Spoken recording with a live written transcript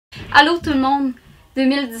Allô tout le monde!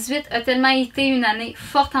 2018 a tellement été une année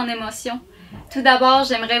forte en émotions. Tout d'abord,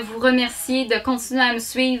 j'aimerais vous remercier de continuer à me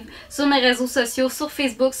suivre sur mes réseaux sociaux, sur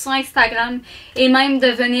Facebook, sur Instagram et même de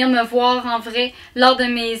venir me voir en vrai lors de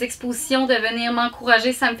mes expositions, de venir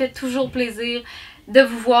m'encourager. Ça me fait toujours plaisir de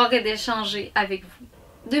vous voir et d'échanger avec vous.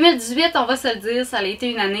 2018, on va se le dire, ça a été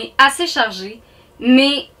une année assez chargée,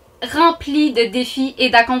 mais remplie de défis et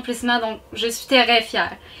d'accomplissements, donc je suis très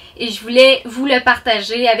fière. Et je voulais vous le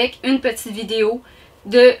partager avec une petite vidéo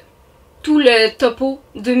de tout le topo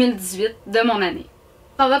 2018 de mon année.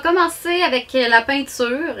 On va commencer avec la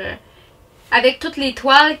peinture. Avec toutes les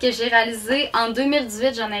toiles que j'ai réalisées, en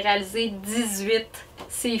 2018, j'en ai réalisé 18.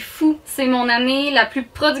 C'est fou! C'est mon année la plus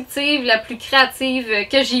productive, la plus créative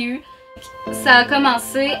que j'ai eue. Ça a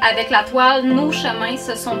commencé avec la toile Nos chemins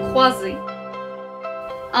se sont croisés.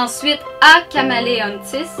 Ensuite, à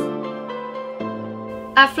Caméléontis,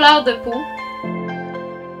 à fleur de peau,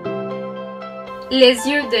 les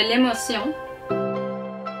yeux de l'émotion,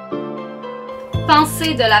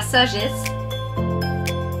 pensée de la sagesse,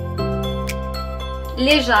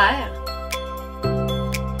 légère,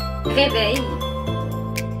 réveil,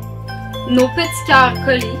 nos petits cœurs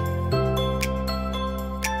collés,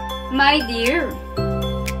 my dear,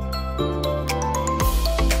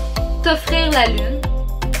 t'offrir la lune,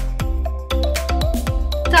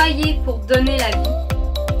 tailler pour donner la vie,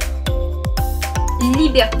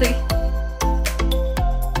 liberté,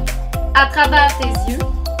 à travers tes yeux,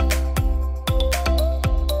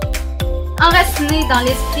 enraciné dans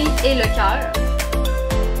l'esprit et le cœur,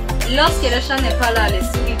 lorsque le chat n'est pas là, les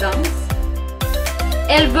souris dansent,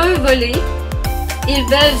 elle veut voler, ils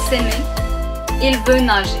veulent s'aimer, il veut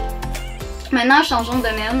nager. Maintenant, changeons de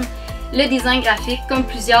domaine. Le design graphique, comme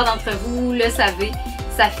plusieurs d'entre vous le savez,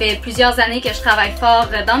 ça fait plusieurs années que je travaille fort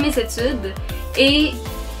dans mes études et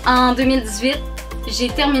en 2018, j'ai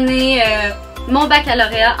terminé mon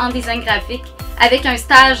baccalauréat en design graphique avec un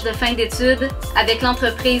stage de fin d'études avec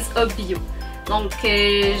l'entreprise Bio. Donc,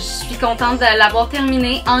 je suis contente de l'avoir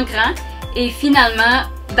terminé en grand et finalement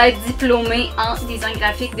d'être diplômée en design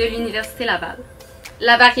graphique de l'Université Laval.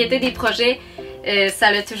 La variété des projets, ça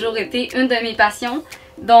a toujours été une de mes passions.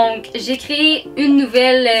 Donc, j'ai créé une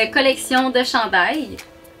nouvelle collection de chandails.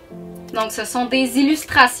 Donc, ce sont des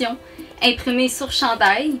illustrations imprimées sur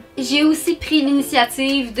chandail. J'ai aussi pris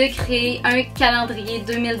l'initiative de créer un calendrier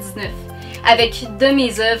 2019 avec de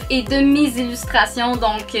mes œuvres et de mes illustrations.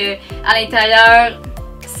 Donc, à l'intérieur,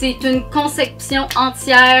 c'est une conception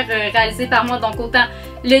entière réalisée par moi. Donc, autant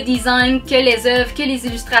le design que les œuvres, que les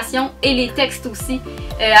illustrations et les textes aussi.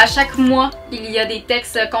 À chaque mois, il y a des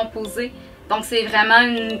textes composés. Donc, c'est vraiment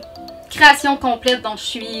une création complète. Donc, je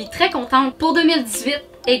suis très contente. Pour 2018,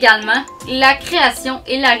 également, la création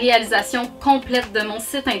et la réalisation complète de mon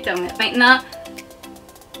site internet. Maintenant,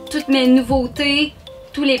 toutes mes nouveautés,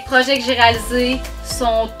 tous les projets que j'ai réalisés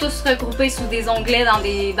sont tous regroupés sous des onglets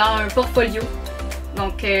dans un portfolio.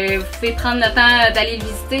 Donc, vous pouvez prendre le temps d'aller le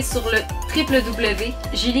visiter sur le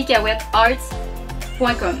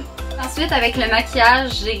www.juliecaouettearts.com. Ensuite, avec le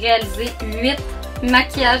maquillage, j'ai réalisé 8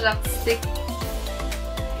 maquillages artistiques.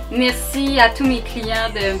 Merci à tous mes clients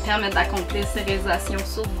de me permettre d'accomplir ces réalisations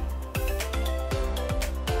sur vous.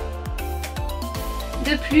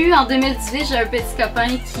 De plus, en 2018, j'ai un petit copain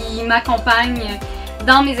qui m'accompagne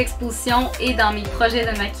dans mes expositions et dans mes projets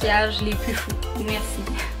de maquillage les plus fous. Merci.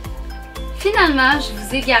 Finalement, je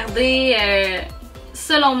vous ai gardé,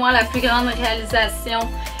 selon moi, la plus grande réalisation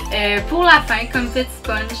pour la fin, comme petit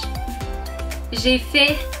punch. J'ai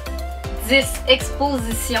fait 10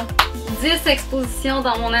 expositions. 10 expositions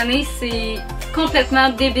dans mon année, c'est complètement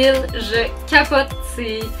débile. Je capote,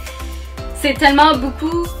 c'est tellement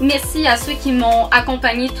beaucoup. Merci à ceux qui m'ont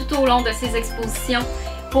accompagné tout au long de ces expositions.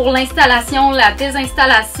 Pour l'installation, la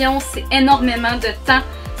désinstallation, c'est énormément de temps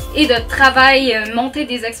et de travail, monter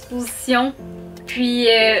des expositions. Puis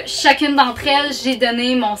chacune d'entre elles, j'ai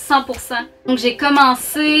donné mon 100%. Donc j'ai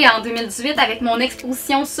commencé en 2018 avec mon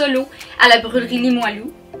exposition solo à la brûlerie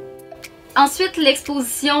Limoilou. Ensuite,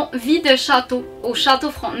 l'exposition Vie de château au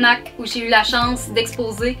Château Frontenac où j'ai eu la chance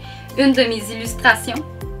d'exposer une de mes illustrations.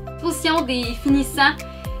 L'exposition des finissants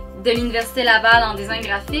de l'Université Laval en design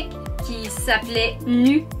graphique qui s'appelait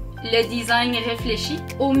Nu, le design réfléchi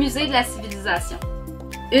au Musée de la civilisation.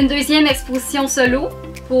 Une deuxième exposition solo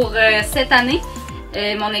pour cette année,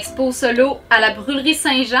 mon expo solo à la brûlerie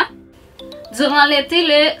Saint-Jean. Durant l'été,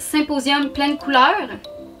 le symposium pleine couleur.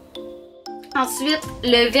 Ensuite,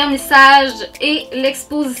 le vernissage et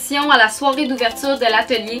l'exposition à la soirée d'ouverture de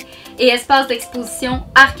l'atelier et espace d'exposition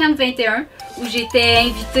Arcane 21 où j'étais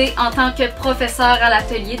invitée en tant que professeure à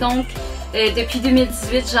l'atelier. Donc, depuis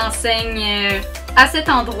 2018, j'enseigne à cet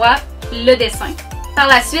endroit le dessin. Par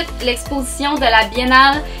la suite, l'exposition de la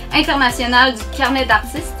Biennale internationale du carnet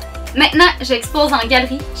d'artistes. Maintenant, j'expose en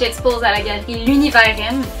galerie. J'expose à la galerie L'Univers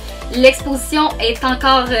M. L'exposition est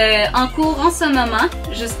encore en cours en ce moment,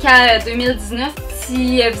 jusqu'à 2019.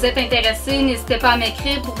 Si vous êtes intéressé, n'hésitez pas à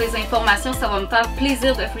m'écrire pour des informations, ça va me faire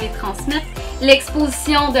plaisir de vous les transmettre.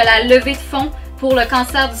 L'exposition de la levée de fonds pour le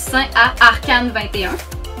cancer du sein à Arcane 21.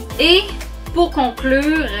 Et pour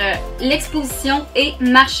conclure, l'exposition et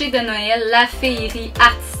marché de Noël, la féerie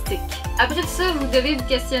artistique. Après tout ça, vous devez vous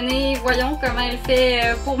questionner, voyons comment elle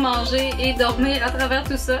fait pour manger et dormir à travers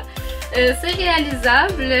tout ça. C'est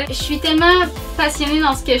réalisable. Je suis tellement passionnée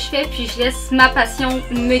dans ce que je fais, puis je laisse ma passion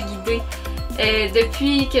me guider.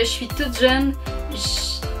 Depuis que je suis toute jeune,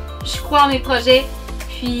 je crois en mes projets,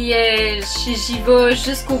 puis j'y vais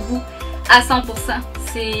jusqu'au bout à 100%.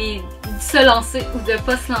 C'est de se lancer ou de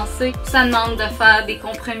pas se lancer. Ça demande de faire des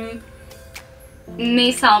compromis,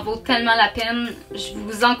 mais ça en vaut tellement la peine. Je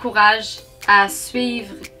vous encourage à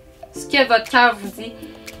suivre ce que votre cœur vous dit.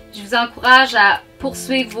 Je vous encourage à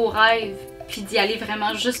poursuivre vos rêves, puis d'y aller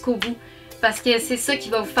vraiment jusqu'au bout, parce que c'est ça qui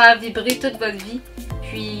va vous faire vibrer toute votre vie,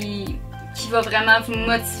 puis qui va vraiment vous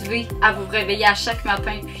motiver à vous réveiller à chaque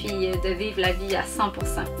matin, puis de vivre la vie à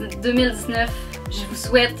 100%. 2019, je vous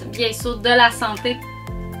souhaite bien sûr de la santé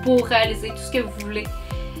pour réaliser tout ce que vous voulez.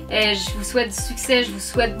 Je vous souhaite du succès, je vous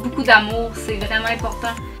souhaite beaucoup d'amour, c'est vraiment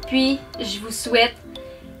important. Puis, je vous souhaite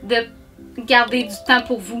de garder du temps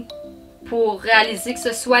pour vous, pour réaliser que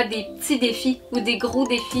ce soit des petits défis ou des gros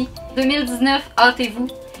défis. 2019, hâtez-vous.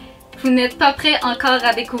 Vous n'êtes pas prêts encore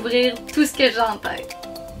à découvrir tout ce que j'ai en tête.